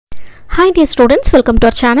Hi dear students, welcome to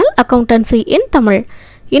our channel Accountancy in Tamil.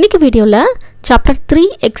 இன்னைக்கு வீடியோல chapter 3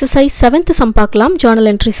 exercise 7th sum பார்க்கலாம் journal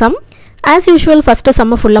entry sum. As usual first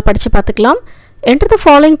sum fulla படிச்சு பார்த்துக்கலாம். Enter the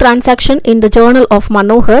following transaction in the journal of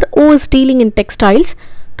Manohar who is dealing in textiles.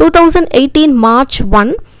 2018 March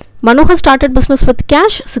 1 Manohar started business with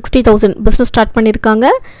cash 60,000 business start பண்ணிருக்காங்க.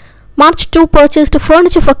 March 2 purchased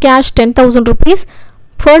furniture for cash 10,000 rupees.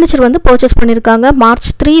 Furniture வந்து purchase பண்ணிருக்காங்க. March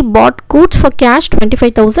 3 bought goods for cash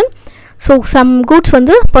 25,000. So some goods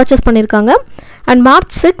வந்து purchase பண்ணிருக்காங்க. And March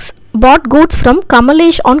 6 bought goods from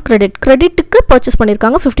Kamalesh on credit. Creditக்கு purchase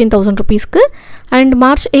பண்ணிருக்காங்க 15,000 rupeesக்கு. And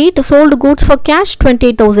March 8 sold goods for cash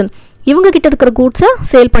 28,000. இவங்க கிட்ட இருக்கிற goods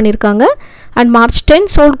sale பண்ணிருக்காங்க. And March 10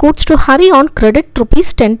 sold goods to Hari on credit rupees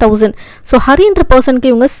 10,000. So Hari என்ற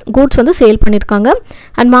personக்கு இவங்க goods வந்து சேல் பண்ணிருக்காங்க.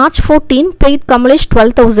 And March 14 paid Kamalesh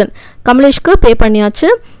 12,000. Kamaleshக்கு pay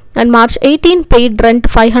பண்ணியாச்சு. And March 18 paid rent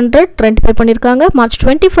 500 rent pay பண்ணிருக்காங்க. March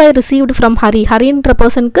 25 received from Hari. Hari என்ற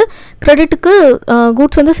personக்கு creditக்கு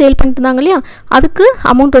goods வந்து sale பண்ணிட்டாங்க இல்லையா, அதுக்கு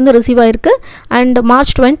amount வந்து receive ஆயிருக்கு. And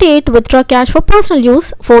March 28 withdraw cash for personal use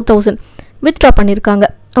 4,000 withdraw பண்ணிருக்காங்க.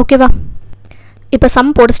 ஓகேவா, இப்போ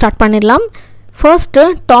சம் போட்டு ஸ்டார்ட் பண்ணிடலாம். ஃபர்ஸ்ட்டு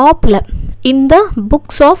டாப்பில் இந்த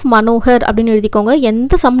புக்ஸ் ஆஃப் மனோகர் அப்படின்னு எழுதிக்கோங்க.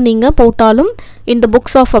 எந்த சம் நீங்கள் போட்டாலும் இந்த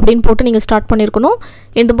புக்ஸ் ஆஃப் அப்படின்னு போட்டு நீங்கள் ஸ்டார்ட் பண்ணியிருக்கணும்.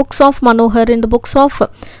 இந்த புக்ஸ் ஆஃப் மனோகர், இந்த புக்ஸ் ஆஃப்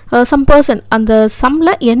சம் பர்சன், அந்த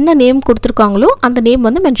சம்மில் என்ன நேம் கொடுத்துருக்காங்களோ அந்த நேம்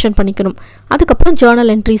வந்து மென்ஷன் பண்ணிக்கணும். அதுக்கப்புறம்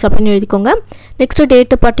ஜேர்னல் என்ட்ரிஸ் அப்படின்னு எழுதிக்கோங்க. Next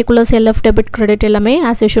date, particulars, LF, debit, credit எல்லாமே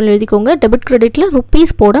ஆஸ் யூஷுவல் எழுதிக்கோங்க. டெபிட் கிரெடிட்டில்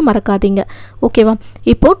ருப்பீஸ் போட மறக்காதீங்க. ஓகேவா,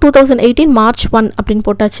 இப்போது 2018 March 1 அப்படின்னு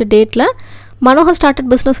போட்டாச்சு. டேட்டில் Manohar started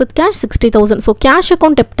business with cash 60,000. So cash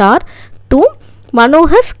account debtor to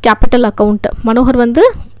Manohar's capital account. Manohar வந்து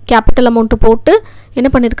capital amount போட்டு என்ன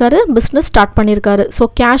பண்ணிருக்காரு, business start பண்ணிருக்காரு. So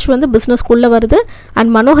cash வந்து business குள்ள வருது and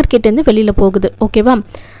Manohar கிட்ட இருந்து வெளியில போகுது. ஓகேவா,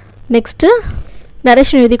 நெக்ஸ்ட்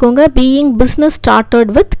நரேஷன் எழுதிக்கோங்க. being business started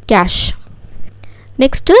with cash.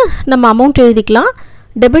 Next நம்ம அமௌண்ட் எழுதிக்கலாம்.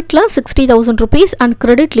 டெபிட்டில் 60,000 rupees and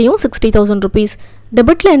கிரெடிட்லேயும் 60,000 rupees.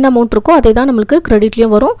 டெபிட்டில் என்ன அமௌண்ட் இருக்கோ அதே தான் நம்மளுக்கு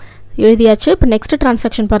கிரெடிட்லேயும் வரும். எழுதியாச்சு. இப்போ நெக்ஸ்ட்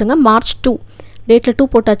ட்ரான்சாக்ஷன் பாருங்கள். March 2 டேட்டில் 2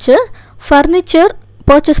 போட்டாச்சு. ஃபர்னிச்சர்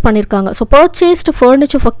பர்ச்சேஸ் பண்ணியிருக்காங்க. So purchased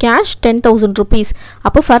furniture for cash 10,000 rupees.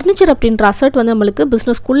 அப்போ ஃபர்னிச்சர் அப்படின்ற அசட் வந்து நம்மளுக்கு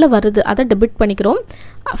பிஸ்னஸ்க்குள்ளே வருது, அதை டெபிட் பண்ணிக்கிறோம்.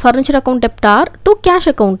 Furniture account டெப்டார் to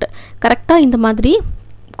cash account. கரெக்டாக இந்த மாதிரி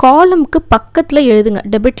காலம்க்கு பக்கத்தில் எழுதுங்க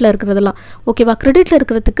டெபிட்டில் இருக்கிறதெல்லாம். ஓகேவா, கிரெடிட்டில்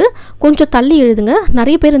இருக்கிறதுக்கு கொஞ்சம் தள்ளி எழுதுங்க.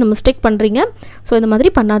 நிறைய பேர் இந்த மிஸ்டேக் பண்ணுறீங்க. ஸோ இந்த மாதிரி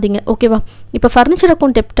பண்ணாதீங்க. ஓகேவா, இப்போ furniture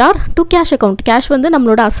account டெப்டார் to cash account. Cash வந்து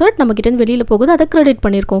நம்மளோட அசட் நம்மக்கிட்டேருந்து வெளியில் போகுது, அதை கிரெடிட்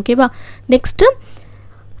பண்ணியிருக்கோம். ஓகேவா, நெக்ஸ்ட்டு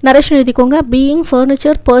நரேஷன் எழுதிக்கோங்க. Being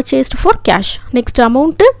furniture purchased for cash. Next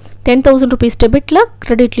amount 10,000 rupees டெபிட்டில்,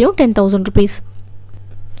 கிரெடிட்லேயும் 10,000 rupees.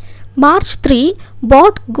 March 3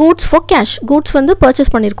 bought goods for cash. Goods வந்து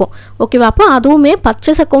பர்ச்சேஸ் பண்ணியிருக்கோம். ஓகேவா, அப்போ அதுவுமே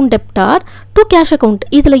purchase account டெப்டார் to cash account.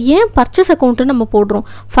 இதில் ஏன் பர்ச்சேஸ் அக்கௌண்ட்டு நம்ம போடுறோம்?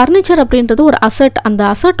 ஃபர்னிச்சர் அப்படின்றது ஒரு அசட், அந்த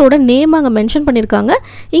அசட்டோட நேம் அங்கே மென்ஷன் பண்ணியிருக்காங்க.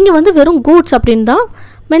 இங்கே வந்து வெறும் கூட்ஸ் அப்படின்னு தான்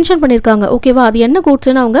மென்ஷன் பண்ணியிருக்காங்க. ஓகேவா, அது என்ன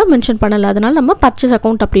கூட்ஸ்ன்னு அவங்க மென்ஷன் பண்ணலை, அதனால் நம்ம பர்ச்சேஸ்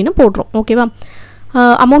அக்கௌண்ட் அப்படின்னு போடுறோம். ஓகேவா,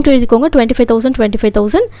 அமௌண்ட் எழுதிக்கோங்க. 25,000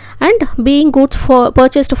 25,000 and being goods for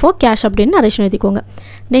purchased for cash அப்படின்னு நரேஷன் எழுதிக்கோங்க.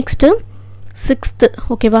 Next 6th.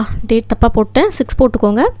 ஓகேவா, டேட் தப்பாக போட்டேன், 6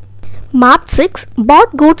 போட்டுக்கோங்க. March 6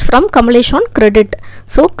 bought goods from Kamalesh on credit.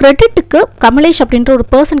 So கிரெடிட்டுக்கு Kamlesh அப்படின்ற ஒரு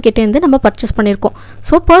பர்சன் கிட்டேருந்து நம்ம பர்ச்சேஸ் பண்ணியிருக்கோம்.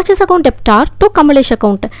 So purchase account டெப்டார் to Kamlesh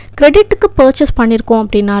account. கிரெடிட்டுக்கு purchase பண்ணியிருக்கோம்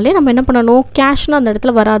அப்படின்னாலே நம்ம என்ன பண்ணணும், கேஷ்னு அந்த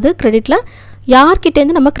இடத்துல வராது. கிரெடிட்டில்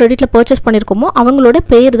யார்கிட்டேருந்து நம்ம கிரெடிட்டில் பர்ச்சேஸ் பண்ணியிருக்கோமோ அவங்களோட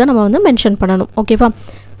பேர் தான் நம்ம வந்து மென்ஷன் பண்ணணும். ஓகேவா,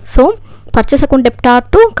 so purchase account டெப்டார்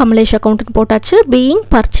to Kamlesh அக்கௌண்ட்னு போட்டாச்சு. Being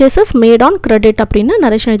purchases mat on credit அப்படின்னு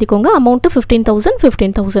நரேஷன் எழுதிக்கோங்க. Amount 15,000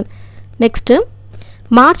 15,000. Next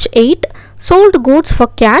March 8 sold goods for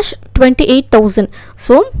cash 28,000.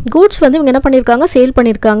 So goods வந்து இவங்க என்ன பண்ணியிருக்காங்க, சேல்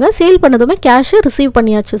பண்ணியிருக்காங்க. சேல் பண்ணதுமே கேஷை ரிசீவ்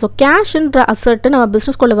பண்ணியாச்சு. ஸோ கேஷ்ன்ற அசட்டு நம்ம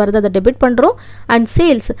பிஸ்னஸ்குள்ளே வருது, அதை டெபிட் பண்ணுறோம். அண்ட்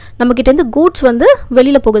சேல்ஸ் நம்மக்கிட்டேருந்து கூட்ஸ் வந்து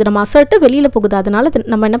வெளியில் போகுது, நம்ம அசட்டு வெளியில் போகுது, அதனால்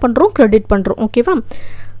நம்ம என்ன பண்ணுறோம், கிரெடிட் பண்ணுறோம். ஓகேவா,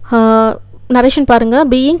 நரேஷன் பாருங்கள்.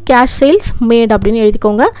 பீயிங் கேஷ் சேல்ஸ் மேட் அப்படின்னு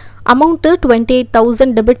எழுதிக்கோங்க. அமௌண்ட்டு 28,000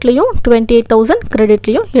 டெபிட்லேயும் 28,000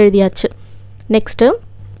 கிரெடிட்லேயும் எழுதியாச்சு. Next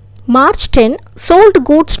March 10 sold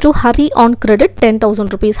goods to Hari on credit 10,000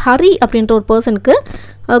 rupees. Hari அப்படின்ற ஒரு பர்சனுக்கு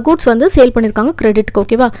கூட்ஸ் வந்து சேல் பண்ணியிருக்காங்க கிரெடிட்டுக்கு.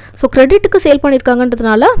 ஓகேவா, ஸோ கிரெடிட்டுக்கு சேல்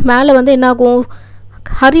பண்ணியிருக்காங்கன்றதுனால மேலே வந்து என்ன ஆகும்,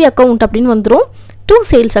 ஹரி அக்கௌண்ட் அப்படின்னு வந்துடும் டு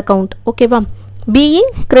சேல்ஸ் அக்கௌண்ட். ஓகேவா,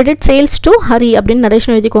 being credit sales to Hari அப்படின்னு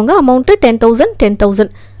நரேஷன் எழுதிக்கோங்க. அமௌண்ட்டு 10,000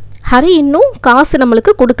 10,000. ஹரி இன்னும் காசு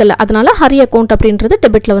நம்மளுக்கு கொடுக்கல, அதனால ஹரி அக்கௌண்ட் அப்படின்றது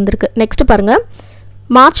டெபிட்டில் வந்திருக்கு. நெக்ஸ்ட் பாருங்கள்.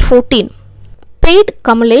 March 14 paid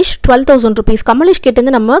Kamalesh 12,000 rupees. Kamalesh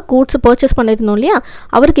கிட்டேந்து நம்ம goods purchase பண்ணிருந்தோம் இல்லையா,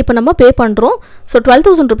 அவருக்கு இப்போ நம்ம பே பண்ணுறோம். ஸோ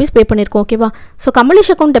 12,000 rupees பே பண்ணியிருக்கோம். ஓகேவா? So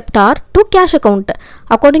Kamalesh account debtor to cash account.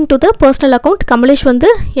 According to the personal account, Kamalesh வந்து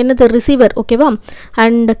என்னது ரிசீவர். ஓகேவா?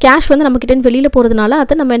 அண்ட் கேஷ் வந்து நம்ம கிட்டேருந்து வெளியில் போகிறதுனால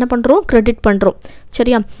அதை நம்ம என்ன பண்ணுறோம், கிரெடிட் பண்ணுறோம்.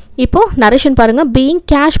 சரியா? இப்போ நரேஷன் பாருங்கள், being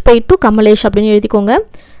cash paid to Kamalesh அப்படின்னு எழுதிக்கோங்க.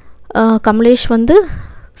 Kamalesh வந்து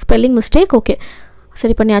ஸ்பெல்லிங் மிஸ்டேக். ஓகே,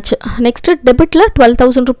 சரி பண்ணியாச்சு. நெக்ஸ்ட்டு டெபிட்டில்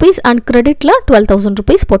 12,000 rupees அண்ட் கிரெடிட்டில் 12,000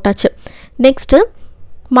 rupees போட்டாச்சு. Next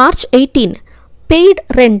March 18 paid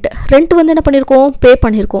rent. Rent வந்து என்ன பண்ணியிருக்கோம், பே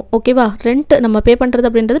பண்ணியிருக்கோம். ஓகேவா? ரெண்ட் நம்ம பே பண்ணுறது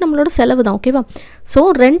அப்படின்றது நம்மளோட செலவு தான். ஓகேவா? So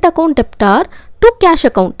rent account டெப்டார் to cash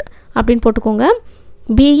account அப்படின்னு போட்டுக்கோங்க.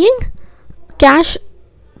 Being cash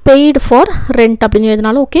paid for rent அப்படின்னு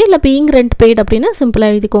எழுதினாலும் ஓகே, இல்லை பீயிங் ரெண்ட் பெய்டு அப்படின்னு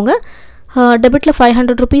சிம்பிளாக எழுதிக்கோங்க. டெபிட்டில்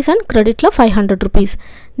 500 rupees and கிரெடிட்டில் 500 rupees.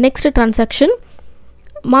 Next transaction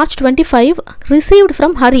March 25 received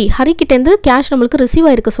from Hari. Hari கிட்டேருந்து கேஷ் நம்மளுக்கு ரிசீவ்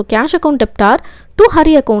ஆயிருக்கு. So cash account டெப்டார் to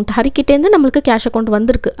Hari account. Hari கிட்டேருந்து நம்மளுக்கு கேஷ் அக்கௌண்ட்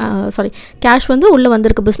வந்திருக்கு. கேஷ் வந்து உள்ளே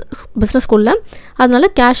வந்திருக்கு பிஸ்னஸ்குள்ளே. அதனால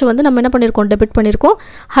கேஷை வந்து நம்ம என்ன பண்ணியிருக்கோம், டெபிட் பண்ணியிருக்கோம்.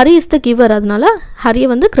 ஹரி இஸ் த கிவர், அதனால ஹரியை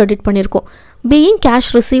வந்து கிரெடிட் பண்ணியிருக்கோம். Being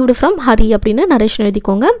cash received from Hari அப்படின்னு நரேஷன்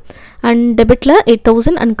எழுதிக்கோங்க. And டெபிட்டில்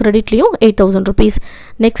 8,000 and கிரெடிட்லேயும் 8,000 rupees.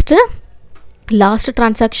 Next last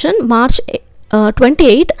transaction March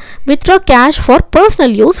 28 withdraw cash for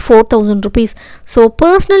personal use 4,000 rupees. So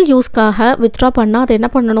personal யூஸ்க்காக withdraw பண்ணால் அது என்ன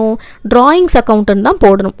பண்ணணும், ட்ராயிங்ஸ் அக்கௌண்ட்டுன்னு தான்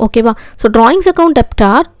போடணும். ஓகேவா? So drawings account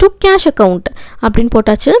டெப்டார் to cash account அப்படின்னு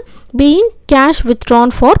போட்டாச்சு. Being cash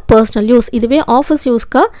withdrawn for personal use. இதுவே ஆஃபீஸ்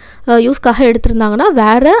யூஸ்க்காக எடுத்திருந்தாங்கன்னா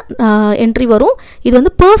வேறு என்ட்ரி வரும். இது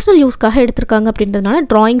வந்து பர்சனல் யூஸ்க்காக எடுத்திருக்காங்க அப்படின்றதுனால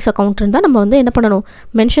ட்ராயிங்ஸ் அக்கௌண்ட்டுன்னு தான் நம்ம வந்து என்ன பண்ணணும்,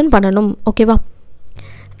 மென்ஷன் பண்ணணும். ஓகேவா?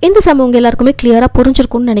 இந்த சம் உங்கள் எல்லாருக்குமே கிளியராக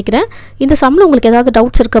புரிஞ்சிருக்கும்னு நினைக்கிறேன். இந்த சம்மில் உங்களுக்கு ஏதாவது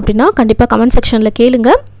டவுட்ஸ் இருக்குது அப்படின்னா கண்டிப்பாக கமெண்ட் செக்ஷனில் கேளுங்க.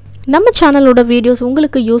 நம்ம சேனலோட வீடியோஸ்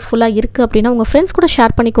உங்களுக்கு யூஸ்ஃபுல்லாக இருக்குது அப்படின்னா உங்கள் ஃப்ரெண்ட்ஸ் கூட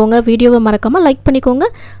ஷேர் பண்ணிக்கோங்க. வீடியோவை மறக்காமல் லைக் பண்ணிக்கோங்க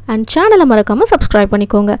அண்ட் சேனலை மறக்காமல் சப்ஸ்கிரைப்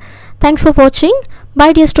பண்ணிக்கோங்க. தேங்க்ஸ் ஃபார் வாட்சிங். By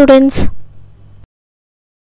dear students.